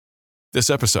This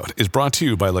episode is brought to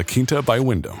you by La Quinta by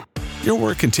Wyndham. Your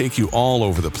work can take you all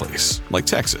over the place, like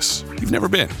Texas. You've never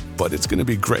been, but it's going to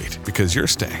be great because you're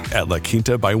staying at La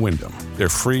Quinta by Wyndham. Their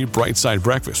free Bright Side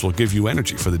breakfast will give you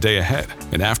energy for the day ahead.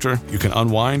 And after, you can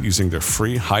unwind using their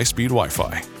free high-speed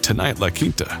Wi-Fi. Tonight, La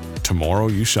Quinta. Tomorrow,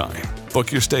 you shine.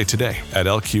 Book your stay today at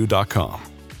LQ.com.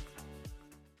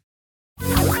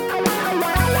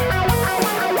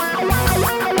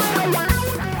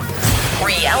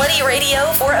 Reality radio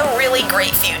for a really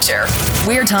great future.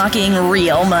 We're talking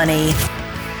real money.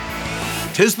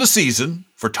 'Tis the season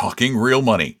for talking real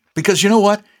money. Because you know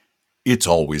what? It's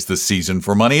always the season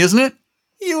for money, isn't it?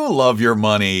 You love your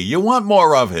money. You want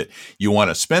more of it. You want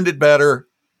to spend it better.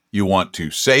 You want to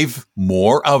save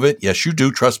more of it. Yes, you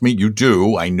do. Trust me, you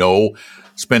do. I know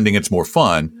spending it's more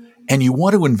fun. And you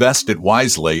want to invest it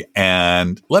wisely.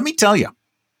 And let me tell you,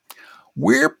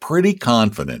 we're pretty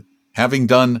confident, having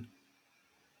done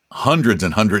hundreds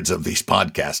and hundreds of these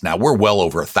podcasts. Now, we're well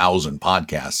over 1,000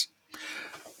 podcasts.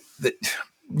 That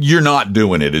you're not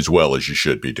doing it as well as you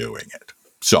should be doing it.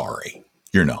 Sorry,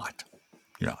 you're not.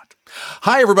 You're not.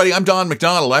 Hi, everybody. I'm Don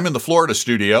McDonald. I'm in the Florida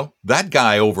studio. That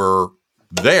guy over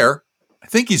there, I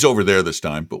think he's over there this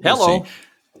time, but we'll Hello. see.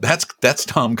 That's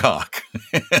Tom Cock.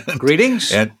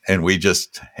 Greetings. And we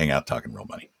just hang out talking real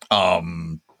money.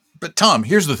 But Tom,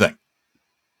 here's the thing.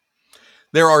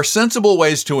 There are sensible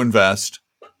ways to invest,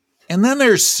 and then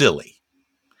there's silly.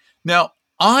 Now,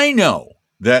 I know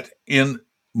that in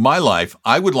my life,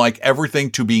 I would like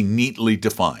everything to be neatly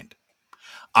defined.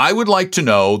 I would like to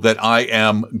know that I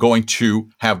am going to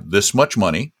have this much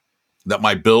money, that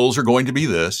my bills are going to be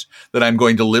this, that I'm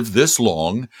going to live this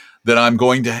long, that I'm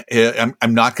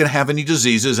not going to have any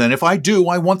diseases. And if I do,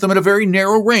 I want them in a very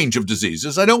narrow range of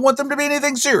diseases. I don't want them to be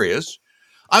anything serious.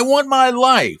 I want my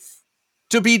life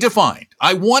to be defined.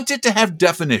 I want it to have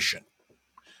definition.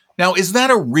 Now, is that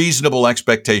a reasonable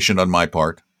expectation on my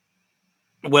part?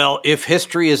 Well, if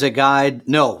history is a guide,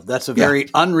 no, that's a very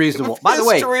unreasonable. By the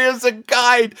way, history is a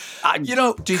guide. Do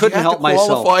you couldn't have help to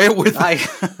qualify myself. it with?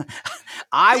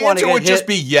 I want to get would hit. just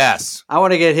be yes. I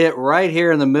want to get hit right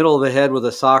here in the middle of the head with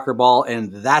a soccer ball,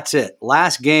 and that's it.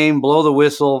 Last game, blow the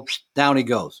whistle, down he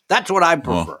goes. That's what I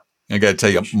prefer. Well, I got to tell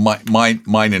you,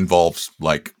 mine involves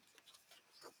like.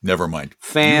 Never mind.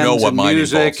 Fans, you know what and mine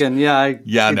music, involves.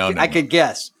 and I could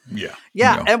guess.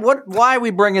 Yeah. And why are we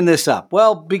bringing this up?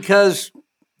 Well, because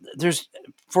there's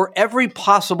for every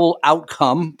possible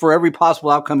outcome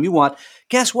you want,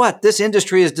 guess what? This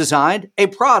industry has designed a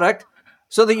product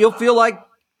so that you'll feel like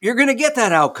you're going to get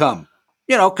that outcome.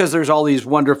 Because there's all these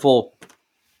wonderful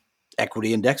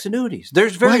equity index annuities.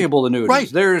 There's variable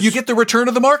annuities. Right. You get the return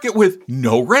of the market with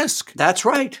no risk. That's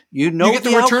right. You get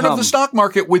the return of the stock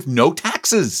market with no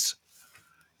taxes.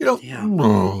 But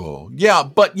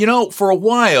for a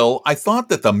while, I thought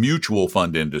that the mutual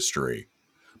fund industry,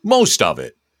 most of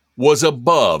it, was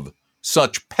above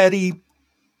such petty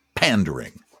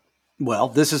pandering. Well,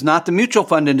 this is not the mutual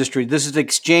fund industry. This is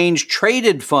exchange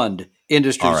traded fund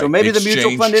industry. Right. So maybe the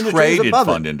mutual fund industry is above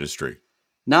it. Industry.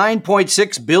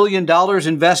 $9.6 billion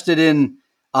invested in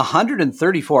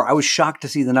 134. I was shocked to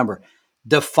see the number.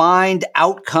 Defined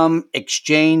Outcome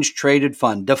Exchange Traded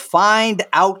Fund. Defined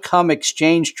Outcome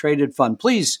Exchange Traded Fund.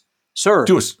 Please, sir.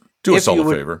 Do us all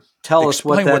a favor. Tell us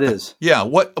what that is. Yeah,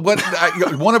 what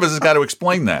one of us has got to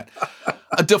explain that.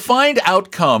 A defined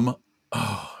outcome,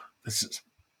 this is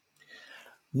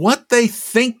what they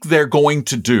think they're going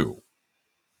to do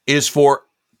is for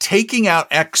taking out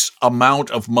X amount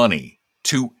of money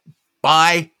to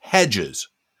buy hedges.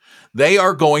 They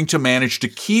are going to manage to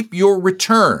keep your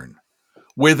return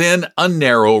within a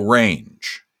narrow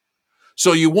range.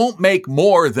 So you won't make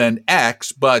more than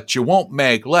X, but you won't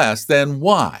make less than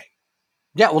Y.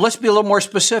 Yeah, well, let's be a little more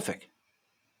specific.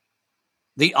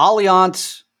 The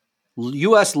Allianz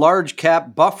U.S. Large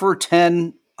Cap Buffer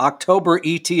 10 October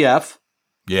ETF.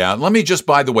 Yeah, let me just,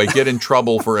 by the way, get in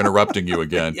trouble for interrupting you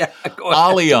again. Yeah, go ahead.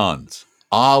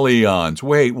 Allianz.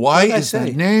 Wait, why is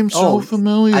that name so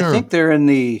familiar? I think they're in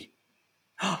the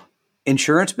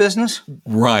insurance business.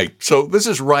 Right. So this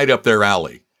is right up their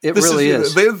alley.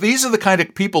 These are the kind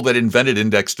of people that invented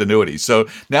indexed annuities. So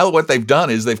now what they've done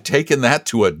is they've taken that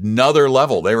to another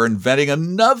level. They're inventing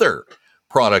another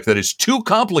product that is too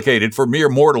complicated for mere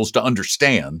mortals to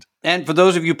understand. And for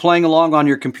those of you playing along on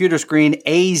your computer screen,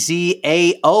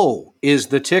 AZAO is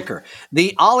the ticker.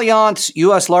 The Allianz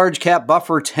U.S. Large Cap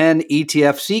Buffer 10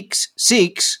 ETF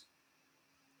seeks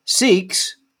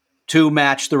to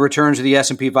match the returns of the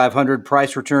S&P 500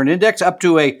 price return index up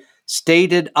to a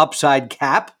stated upside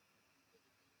cap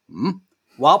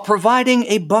while providing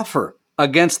a buffer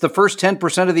against the first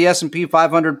 10% of the S&P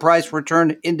 500 price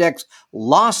return index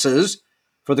losses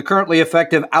for the currently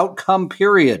effective outcome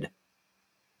period,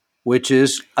 which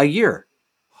is a year.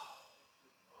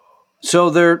 So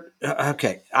they're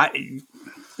okay.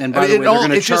 And by the way, they're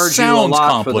going to charge you a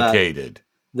lot for that.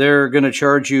 They're going to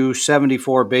charge you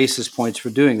 74 basis points for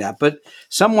doing that. But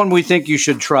someone we think you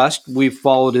should trust, we've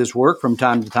followed his work from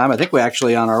time to time. I think we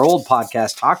actually, on our old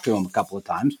podcast, talked to him a couple of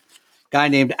times. Guy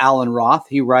named Alan Roth.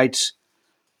 He writes,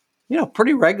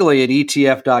 pretty regularly at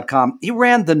ETF.com. He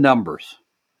ran the numbers.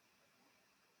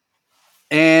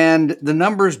 And the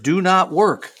numbers do not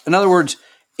work. In other words,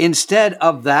 instead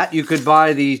of that, you could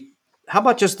buy how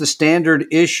about just the standard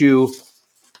issue?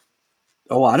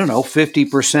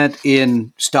 50%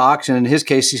 in stocks. And in his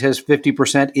case, he says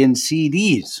 50% in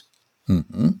CDs.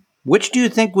 Mm-hmm. Which do you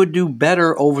think would do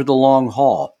better over the long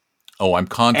haul? Oh, I'm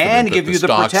confident. And give you the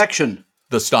protection.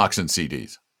 The stocks and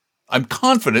CDs. I'm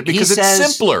confident because it's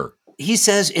simpler. He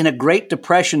says in a Great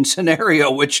Depression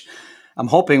scenario, which I'm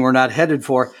hoping we're not headed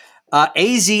for,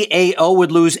 AZAO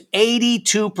would lose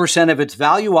 82% of its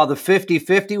value, while the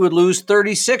 50-50 would lose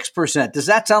 36%. Does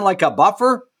that sound like a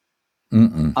buffer?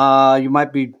 You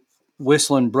might be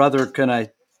whistling, brother, can I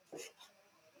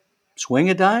swing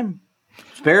a dime?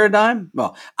 Spare a dime?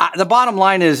 Well, the bottom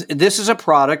line is this is a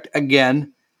product,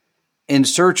 again, in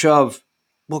search of,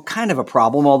 kind of a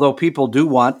problem, although people do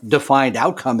want defined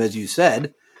outcome, as you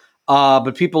said.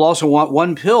 But people also want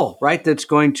one pill, right, that's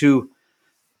going to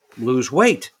lose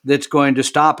weight, that's going to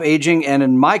stop aging. And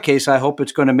in my case, I hope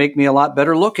it's going to make me a lot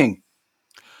better looking.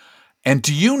 And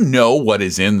do you know what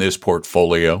is in this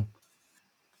portfolio?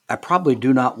 I probably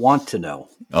do not want to know.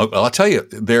 I'll tell you.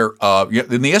 There,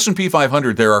 in the S&P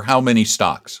 500, there are how many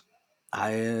stocks?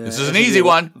 This is an easy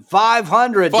one.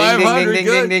 500. 500. Ding,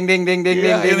 ding, ding, ding, ding, ding, ding,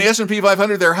 ding. In the S&P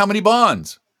 500, there are how many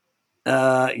bonds?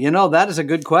 That is a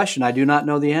good question. I do not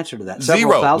know the answer to that.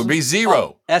 Zero. Would be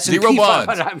zero. S&P zero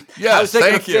bonds. Yes, I was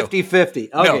thinking of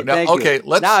 50-50. Okay, thank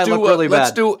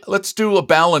you. Let's do a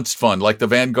balanced fund like the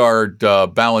Vanguard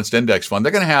Balanced Index Fund.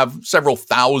 They're going to have several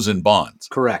thousand bonds.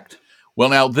 Correct. Well,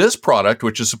 now this product,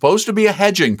 which is supposed to be a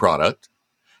hedging product,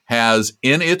 has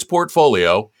in its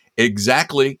portfolio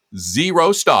exactly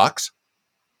zero stocks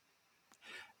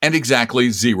and exactly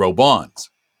zero bonds.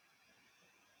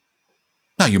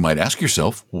 Now, you might ask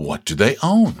yourself, what do they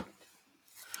own?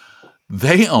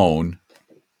 They own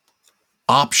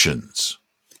options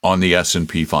on the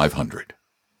S&P 500.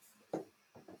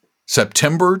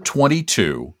 September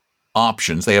 22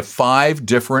 options. They have 5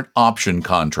 different option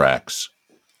contracts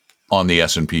on the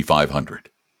S&P 500.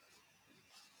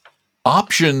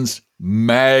 Options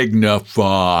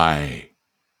magnify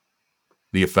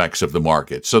the effects of the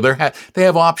market. So they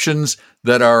have options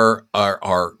that are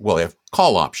they have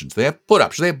call options, they have put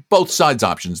options, they have both sides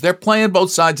options. They're playing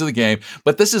both sides of the game,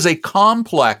 but this is a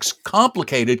complex,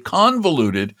 complicated,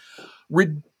 convoluted,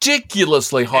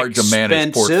 ridiculously hard to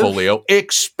manage portfolio.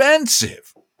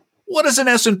 Expensive. What does an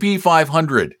S&P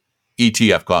 500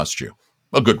 ETF cost you?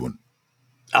 A good one.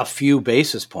 A few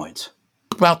basis points.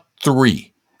 About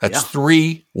 3. That's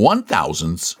 3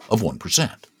 1/1000ths of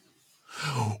 1%.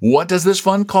 What does this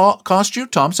fund cost you?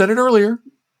 Tom said it earlier.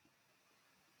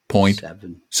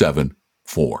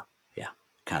 0.74. Yeah,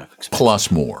 kind of expensive.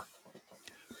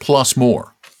 Plus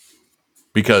more.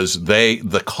 Because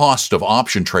the cost of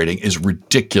option trading is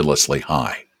ridiculously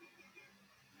high.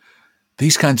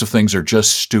 These kinds of things are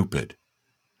just stupid.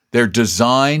 They're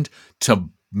designed to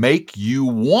make you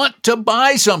want to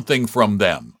buy something from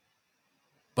them.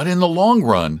 But in the long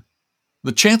run,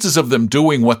 the chances of them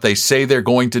doing what they say they're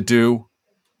going to do,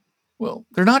 well,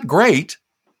 they're not great.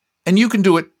 And you can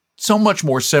do it so much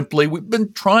more simply. We've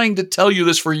been trying to tell you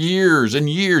this for years and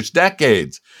years,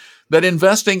 decades, that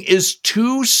investing is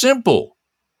too simple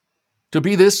to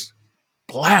be this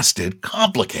blasted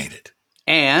complicated.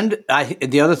 And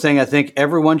the other thing I think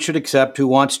everyone should accept who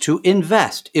wants to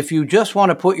invest. If you just want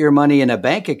to put your money in a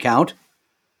bank account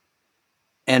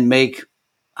and make,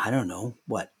 I don't know,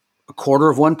 what,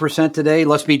 0.25% today?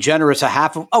 Let's be generous, a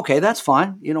half of, okay, that's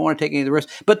fine. You don't want to take any of the risk.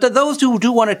 But those who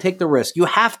do want to take the risk, you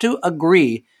have to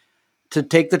agree to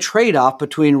take the trade-off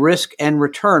between risk and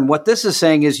return. What this is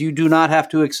saying is you do not have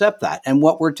to accept that. And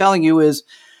what we're telling you is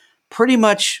pretty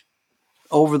much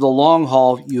over the long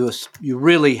haul, you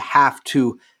really have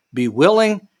to be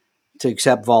willing to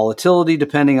accept volatility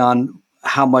depending on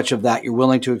how much of that you're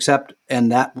willing to accept,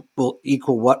 and that will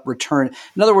equal what return.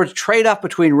 In other words, trade-off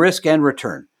between risk and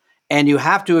return. And you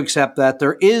have to accept that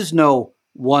there is no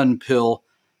one pill.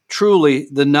 Truly,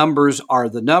 the numbers are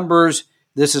the numbers.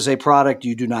 This is a product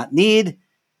you do not need.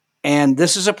 And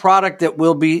this is a product that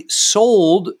will be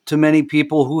sold to many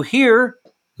people who hear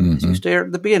As you stay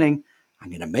at the beginning, I'm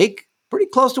going to make pretty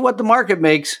close to what the market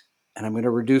makes, and I'm going to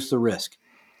reduce the risk.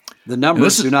 The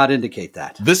numbers do not indicate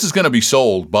that. This is going to be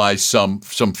sold by some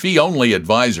fee-only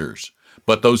advisors,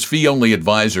 but those fee-only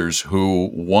advisors who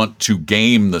want to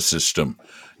game the system,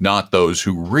 not those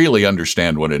who really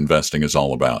understand what investing is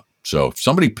all about. So if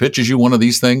somebody pitches you one of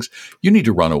these things, you need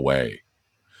to run away.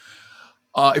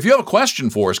 If you have a question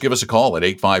for us, give us a call at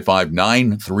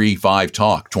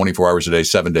 855-935-TALK, 24 hours a day,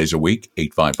 7 days a week,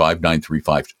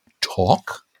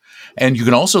 855-935-TALK. And you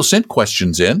can also send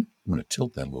questions in. I'm going to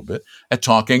tilt that a little bit at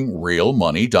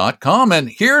talkingrealmoney.com. And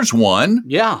here's one.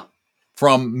 Yeah.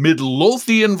 From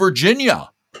Midlothian,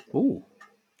 Virginia. Ooh.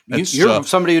 You're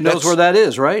somebody who knows where that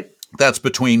is, right? That's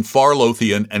between Far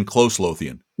Lothian and Close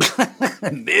Lothian.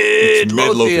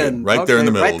 Midlothian. Right there in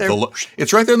the middle. Right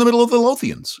it's right there in the middle of the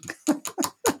Lothians.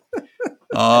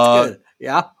 That's good.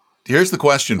 Yeah. Here's the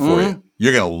question for you.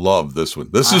 You're going to love this one.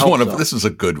 This is a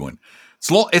good one.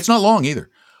 It's not long either.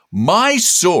 My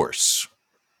source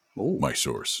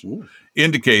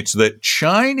indicates that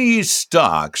Chinese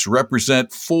stocks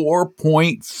represent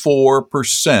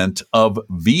 4.4% of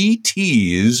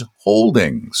VT's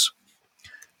holdings.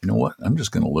 You know what? I'm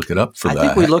just going to look it up for that. I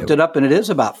think we looked it up, and it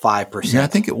is about 5%. Yeah, I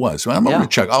think it was. I'm going to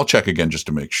check. I'll check again just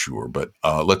to make sure, but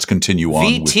let's continue on.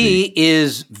 VT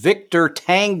is Victor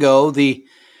Tango, the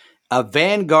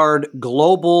Vanguard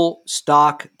Global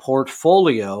Stock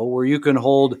Portfolio, where you can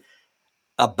hold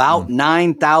about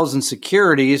 9,000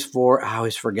 securities for, I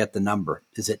always forget the number.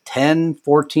 Is it 10,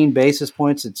 14 basis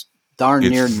points? It's darn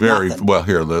near nothing. Well,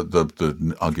 here,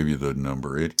 I'll give you the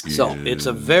number. It's a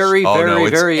very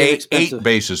expensive. 8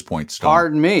 basis points. Tom.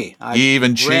 Pardon me.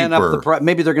 Even cheaper.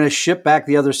 Maybe they're going to ship back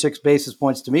the other 6 basis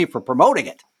points to me for promoting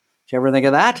it. Did you ever think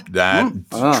of that?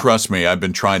 Trust me, I've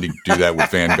been trying to do that with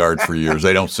Vanguard for years.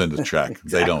 They don't send a check.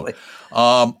 Exactly. They don't.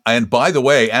 And by the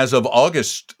way, as of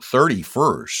August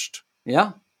 31st,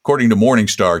 according to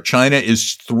Morningstar, China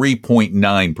is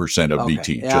 3.9% of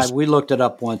VT. Yeah, we looked it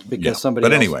up once because somebody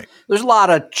else. Anyway. There's a lot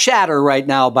of chatter right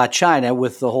now about China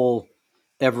with the whole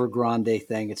Evergrande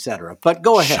thing, et cetera. But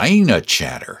go ahead. China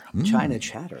chatter. China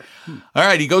chatter. All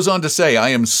right. He goes on to say, I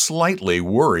am slightly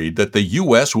worried that the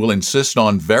U.S. will insist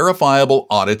on verifiable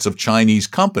audits of Chinese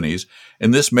companies,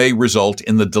 and this may result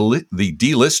in the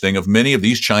delisting of many of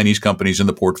these Chinese companies in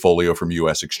the portfolio from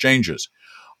U.S. exchanges.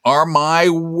 Are my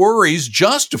worries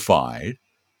justified,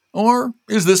 or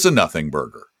is this a nothing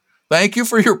burger? Thank you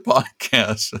for your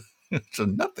podcast. It's a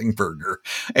nothing burger.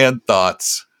 And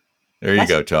thoughts. There you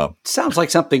go, Tom. Sounds like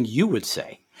something you would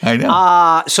say. I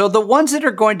know. So the ones that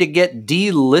are going to get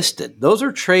delisted, those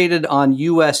are traded on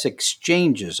U.S.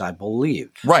 exchanges, I believe.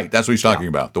 Right. That's what he's talking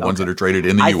about. The ones that are traded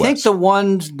in the U.S. I think the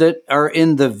ones that are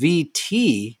in the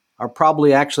VT are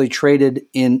probably actually traded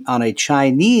on a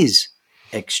Chinese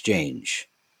exchange.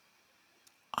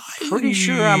 Pretty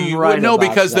sure I'm right. No, about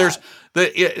because that.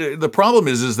 there's the problem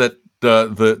is that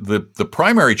the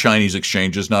primary Chinese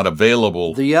exchange is not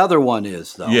available. The other one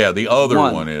is, though. Yeah, the other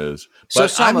one is.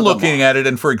 But So I'm looking at it,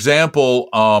 and for example,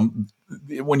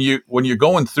 when you're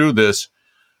going through this,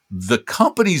 the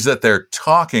companies that they're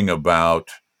talking about,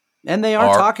 and they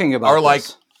are talking about, are like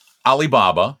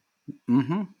Alibaba.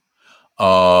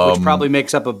 Which probably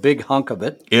makes up a big hunk of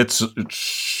it. It's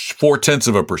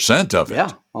 0.4% of it.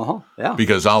 Yeah.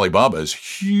 Because Alibaba is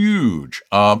huge.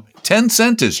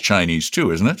 Tencent is Chinese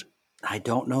too, isn't it? I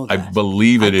don't know that. I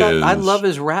believe it is. I love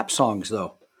his rap songs,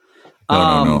 though.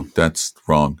 No. That's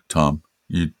wrong, Tom.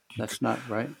 That's not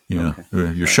right. Yeah,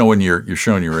 okay. You're showing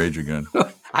your age again.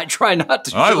 I try not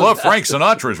to. I love Frank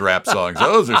Sinatra's rap songs.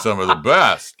 Those are some of the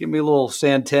best. Give me a little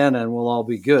Santana, and we'll all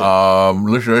be good.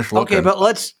 Okay,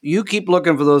 but you keep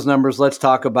looking for those numbers. Let's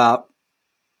talk about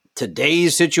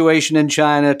today's situation in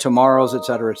China, tomorrow's, et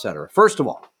cetera, et cetera. First of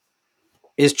all,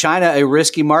 is China a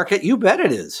risky market? You bet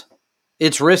it is.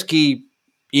 It's risky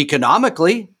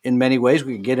economically in many ways.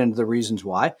 We can get into the reasons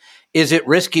why. Is it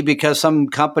risky because some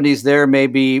companies there may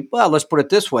be, well, let's put it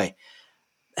this way,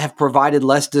 have provided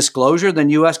less disclosure than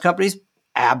U.S. companies?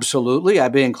 Absolutely.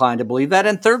 I'd be inclined to believe that.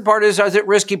 And third part is it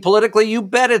risky politically? You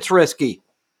bet it's risky.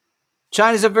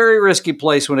 China's a very risky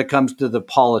place when it comes to the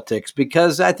politics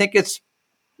because I think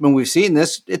when we've seen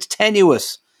this, it's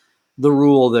tenuous, the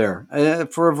rule there,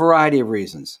 for a variety of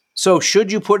reasons. So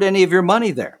should you put any of your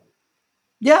money there?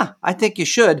 Yeah, I think you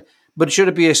should. But should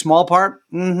it be a small part?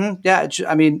 Yeah,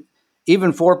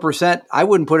 even 4%, I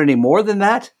wouldn't put any more than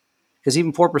that because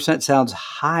even 4% sounds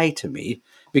high to me.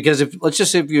 Because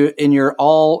if you in your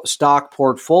all stock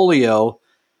portfolio,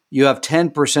 you have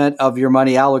 10% of your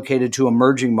money allocated to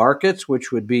emerging markets,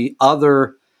 which would be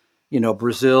other,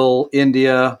 Brazil,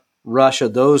 India, Russia,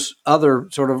 those other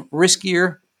sort of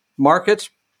riskier markets.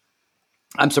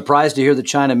 I'm surprised to hear that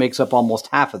China makes up almost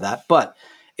half of that, but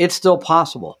it's still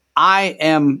possible. I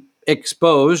am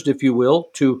exposed, if you will,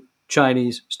 to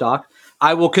Chinese stock.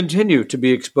 I will continue to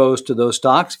be exposed to those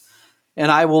stocks,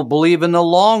 and I will believe in the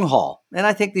long haul. And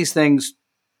I think these things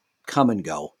come and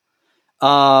go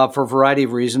for a variety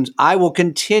of reasons. I will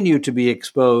continue to be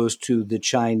exposed to the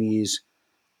Chinese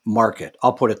market.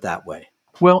 I'll put it that way.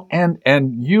 Well,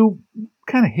 and you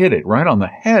kind of hit it right on the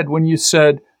head when you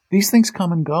said these things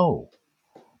come and go.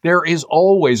 There is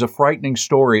always a frightening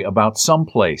story about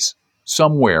someplace,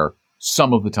 somewhere,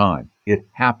 some of the time. It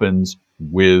happens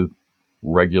with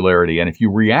regularity. And if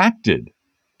you reacted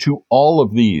to all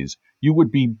of these, you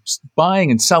would be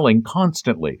buying and selling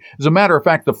constantly. As a matter of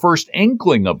fact, the first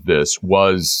inkling of this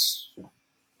was,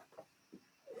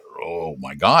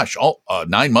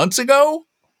 9 months ago?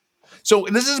 So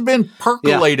this has been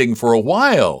percolating for a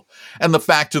while. And the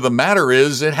fact of the matter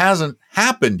is it hasn't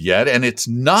happened yet, and it's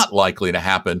not likely to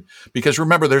happen because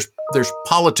remember, there's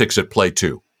politics at play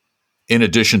too. In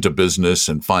addition to business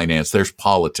and finance, there's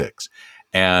politics.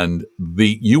 And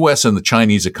the U.S. and the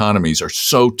Chinese economies are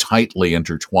so tightly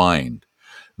intertwined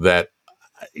that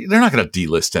they're not going to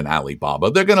delist in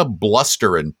Alibaba. They're going to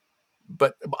bluster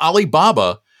but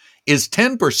Alibaba is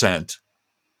 10%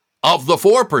 of the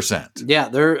 4%. Yeah,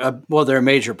 they're a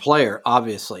major player,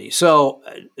 obviously. So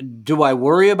do I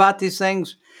worry about these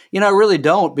things? I really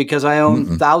don't because I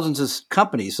own thousands of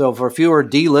companies. So if a few are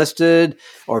delisted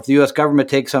or if the U.S. government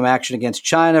takes some action against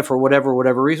China for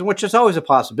whatever reason, which is always a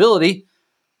possibility,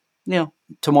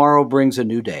 tomorrow brings a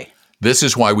new day. This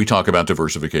is why we talk about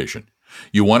diversification.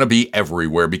 You want to be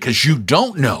everywhere because you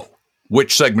don't know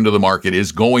which segment of the market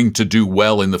is going to do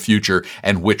well in the future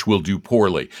and which will do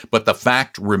poorly. But the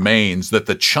fact remains that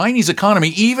the Chinese economy,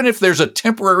 even if there's a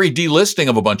temporary delisting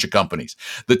of a bunch of companies,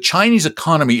 the Chinese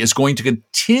economy is going to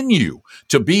continue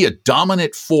to be a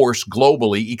dominant force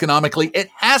globally, economically. It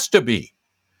has to be.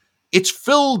 It's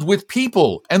filled with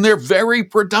people and they're very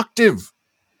productive.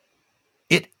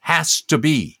 It has to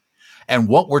be. And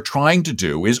what we're trying to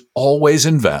do is always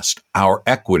invest our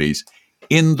equities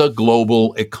in the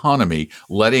global economy,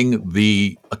 letting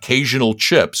the occasional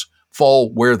chips fall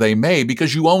where they may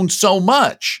because you own so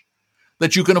much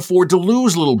that you can afford to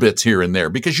lose little bits here and there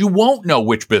because you won't know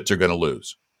which bits are going to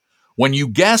lose. When you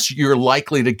guess, you're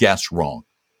likely to guess wrong.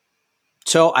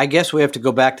 So I guess we have to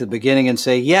go back to the beginning and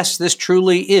say, yes, this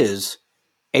truly is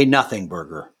a nothing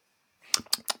burger.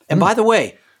 And by the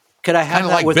way, could I have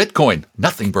kind of like Bitcoin,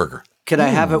 nothing burger. Could I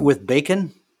have it with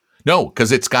bacon? No,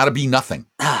 because it's got to be nothing.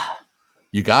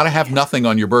 You got to have nothing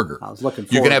on your burger. I was looking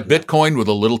forward You can have Bitcoin with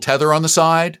a little tether on the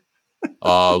side,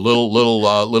 little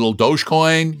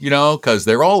Dogecoin, because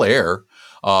they're all air.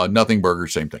 Nothing burger,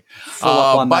 same thing. Full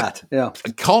up on that. Yeah.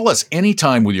 Call us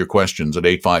anytime with your questions at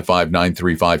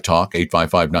 855-935-TALK,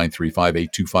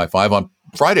 855-935-8255. On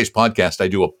Friday's podcast, I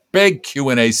do a big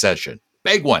Q&A session.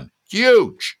 Big one.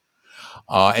 Huge.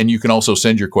 And you can also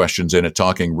send your questions in at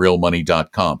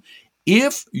talkingrealmoney.com.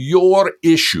 If your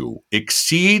issue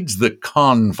exceeds the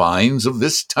confines of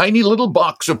this tiny little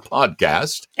box of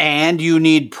podcast. And you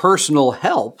need personal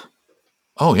help.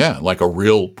 Oh, yeah. Like a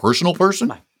real personal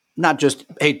person? Not just,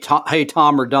 hey,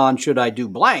 Tom or Don, should I do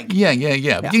blank? Yeah.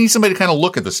 You need somebody to kind of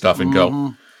look at the stuff and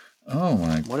go, oh,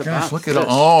 my gosh, look at it.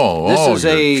 Oh,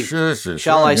 this is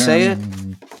shall I say it?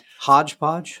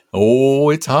 Hodgepodge?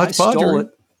 Oh, it's hodgepodge. I stole it.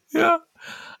 Yeah.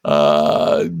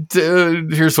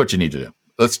 Here's what you need to do.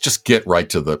 Let's just get cut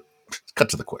to the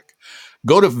quick.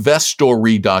 Go to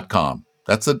vestory.com.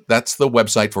 That's the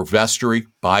website for Vestory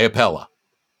by Apella.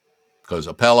 Because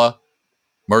Apella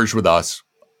merged with us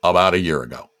about a year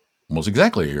ago. Almost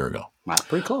exactly a year ago. Wow,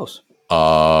 pretty close.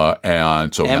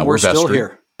 And now we're still Vestory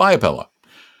here. by Apella.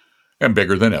 And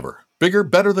bigger than ever. Bigger,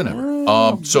 better than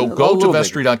ever. So go to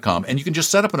vestory.com and you can just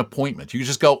set up an appointment. You can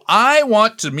just go, I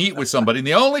want to meet with somebody. And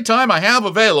the only time I have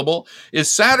available is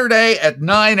Saturday at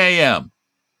 9 a.m.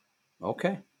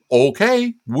 Okay.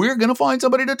 We're going to find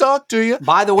somebody to talk to you.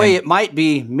 By the way, it might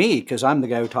be me because I'm the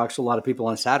guy who talks to a lot of people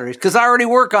on Saturdays because I already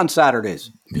work on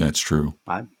Saturdays. Yeah, that's true.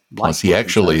 Plus, he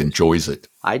actually enjoys it.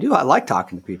 I do. I like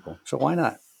talking to people. So why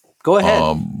not? Go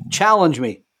ahead. Challenge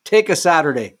me. Take a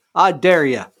Saturday. I dare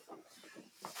you.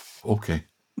 Okay.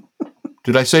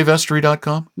 Did I say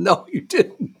vestory.com? No, you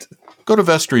didn't. Go to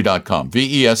vestory.com,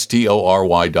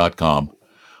 vestory.com,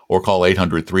 or call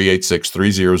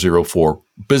 800-386-3004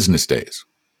 business days.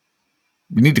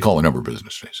 You need to call a number of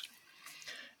business days.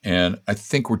 And I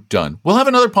think we're done. We'll have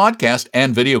another podcast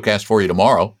and videocast for you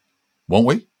tomorrow, won't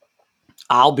we?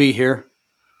 I'll be here.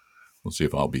 We'll see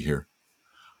if I'll be here.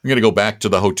 I'm going to go back to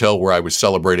the hotel where I was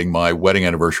celebrating my wedding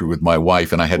anniversary with my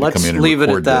wife, and I had to come in and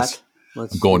record this. I'm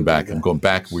going back.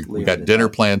 We got dinner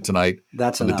planned tonight.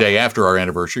 That's the day after our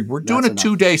anniversary. We're doing a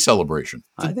 2-day celebration.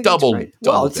 It's a double.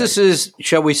 Well, this is,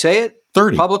 shall we say it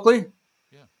 30 publicly?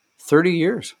 Yeah. 30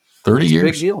 years. 30 years.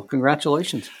 Big deal.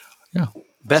 Congratulations. Yeah.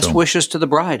 Best wishes to the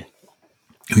bride.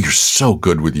 You're so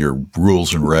good with your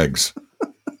rules and regs,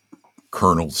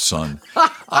 Colonel's son.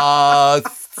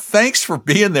 Thanks for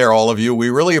being there, all of you. We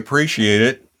really appreciate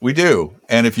it. We do.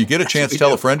 And if you get a chance,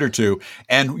 tell a friend or two.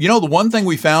 And, the one thing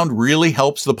we found really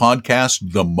helps the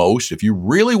podcast the most, if you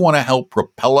really want to help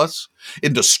propel us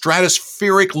into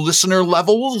stratospheric listener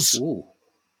levels,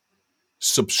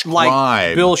 subscribe.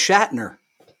 Like Bill Shatner.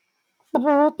 Good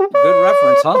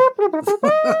reference, huh?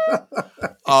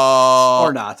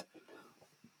 Or not.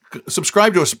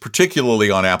 Subscribe to us,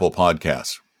 particularly on Apple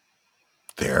Podcasts.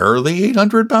 They're the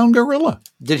 800-pound gorilla.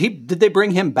 Did they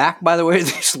bring him back, by the way? Or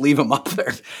they just leave him up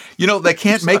there? They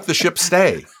can't make the ship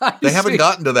stay. They haven't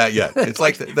gotten to that yet. It's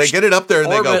like they get it up there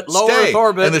and they go, stay.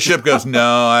 Orbit. And the ship goes,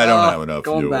 no, I don't have enough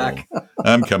fuel. Back.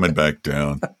 I'm coming back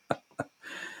down.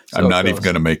 I'm not even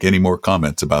going to make any more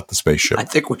comments about the spaceship. I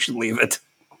think we should leave it.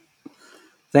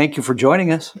 Thank you for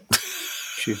joining us.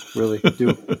 We really do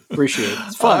appreciate it.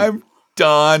 It's fun. I'm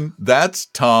Don. That's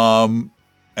Tom.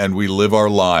 And we live our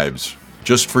lives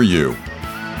just for you.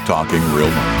 Talking real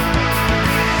money.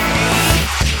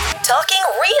 Talking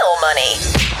real money.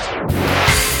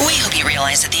 We hope you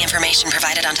realize that the information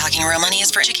provided on Talking Real Money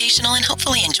is for educational and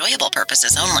hopefully enjoyable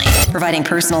purposes only. Providing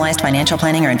personalized financial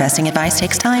planning or investing advice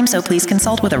takes time, so please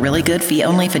consult with a really good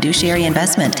fee-only fiduciary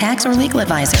investment, tax, or legal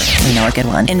advisor. We know a good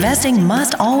one. Investing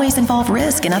must always involve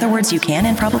risk. In other words, you can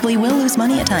and probably will lose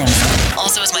money at times.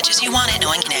 Also, as much as you want it, no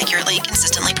one can accurately,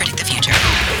 consistently predict the future.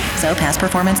 So past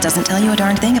performance doesn't tell you a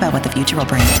darn thing about what the future will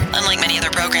bring. Unlike many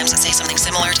other programs that say something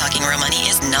similar, Talking Real Money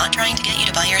is not trying to get you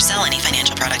to buy or sell any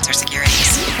financial products or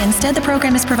securities. Instead, the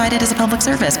program is provided as a public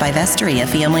service by Vestry, a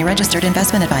fee-only registered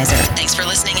investment advisor. Thanks for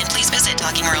listening, and please visit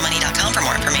TalkingRealMoney.com for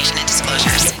more information and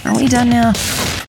disclosures. Are we done now?